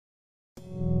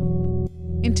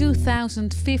In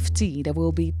 2050, there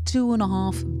will be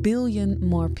 2.5 billion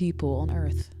more people on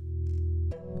Earth.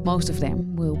 Most of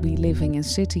them will be living in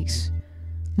cities.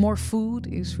 More food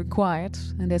is required,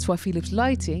 and that's why Philips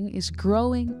Lighting is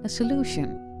growing a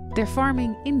solution. They're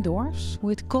farming indoors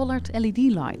with colored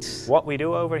LED lights. What we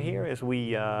do over here is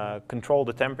we control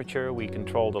the temperature, we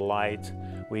control the light,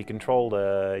 we control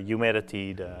the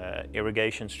humidity, the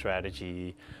irrigation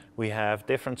strategy. We have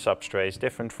different substrates,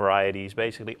 different varieties,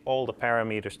 basically all the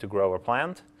parameters to grow a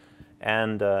plant.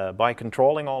 And by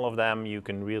controlling all of them, you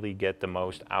can really get the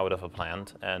most out of a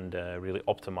plant and really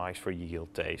optimize for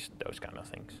yield, taste, those kind of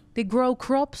things. They grow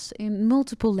crops in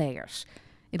multiple layers.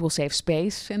 It will save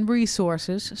space and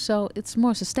resources, so it's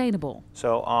more sustainable.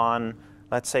 So on,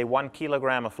 let's say, 1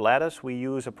 kilogram of lettuce, we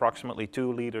use approximately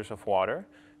 2 liters of water.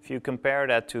 If you compare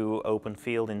that to open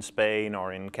field in Spain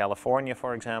or in California,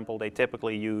 for example, they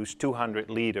typically use 200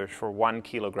 liters for 1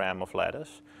 kilogram of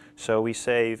lettuce. So we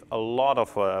save a lot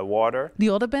of water. The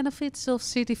other benefits of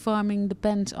city farming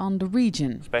depend on the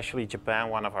region. Especially Japan,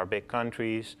 one of our big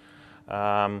countries.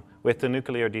 With the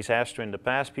nuclear disaster in the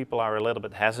past, people are a little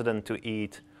bit hesitant to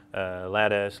eat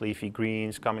lettuce, leafy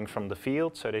greens coming from the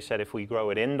field. So they said if we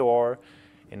grow it indoor,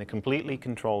 in a completely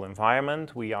controlled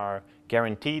environment, we are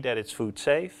guaranteed that it's food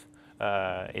safe,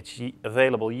 it's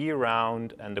available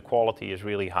year-round, and the quality is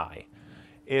really high.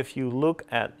 If you look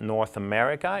at North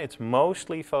America, it's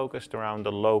mostly focused around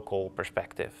the local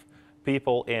perspective.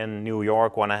 People in New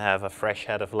York want to have a fresh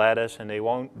head of lettuce, and they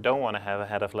don't want to have a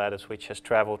head of lettuce which has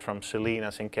traveled from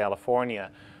Salinas in California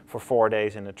for 4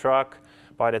 days in a truck.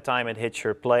 By the time it hits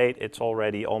your plate, it's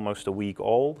already almost a week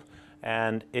old.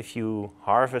 And if you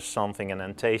harvest something and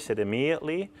then taste it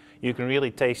immediately, you can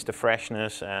really taste the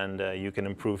freshness and you can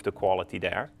improve the quality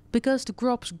there. Because the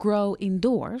crops grow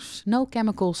indoors, no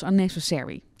chemicals are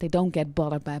necessary. They don't get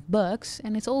bothered by bugs,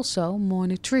 and it's also more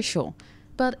nutritional.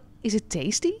 But is it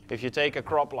tasty? If you take a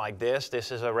crop like this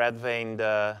is a red-veined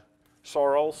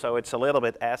sorrel, so it's a little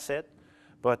bit acid.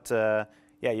 But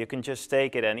yeah, you can just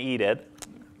take it and eat it,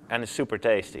 and it's super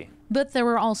tasty. But there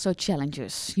are also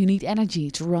challenges. You need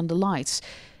energy to run the lights.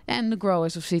 And the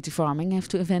growers of city farming have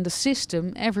to invent a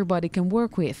system everybody can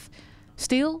work with.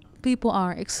 Still, people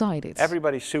are excited.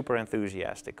 Everybody's super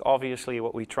enthusiastic. Obviously,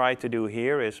 what we try to do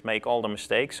here is make all the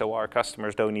mistakes so our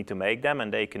customers don't need to make them,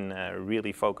 and they can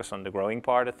really focus on the growing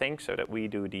part of things so that we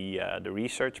do the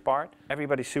research part.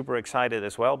 Everybody's super excited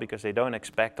as well because they don't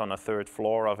expect on a 3rd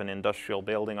floor of an industrial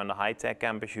building on the High Tech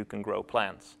Campus you can grow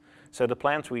plants. So the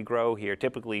plants we grow here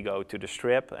typically go to the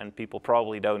strip, and people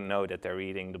probably don't know that they're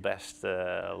eating the best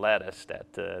lettuce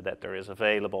that there is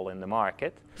available in the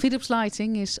market. Philips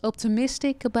Lighting is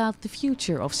optimistic about the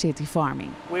future of city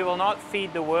farming. We will not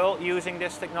feed the world using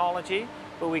this technology,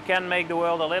 but we can make the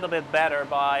world a little bit better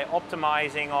by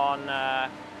optimizing on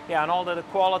all the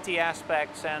quality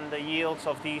aspects and the yields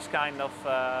of these kind of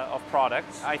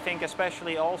products. I think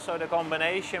especially also the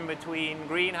combination between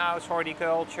greenhouse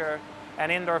horticulture and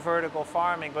indoor vertical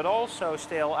farming, but also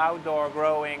still outdoor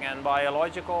growing and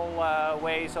biological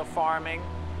ways of farming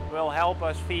will help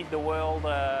us feed the world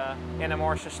in a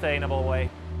more sustainable way.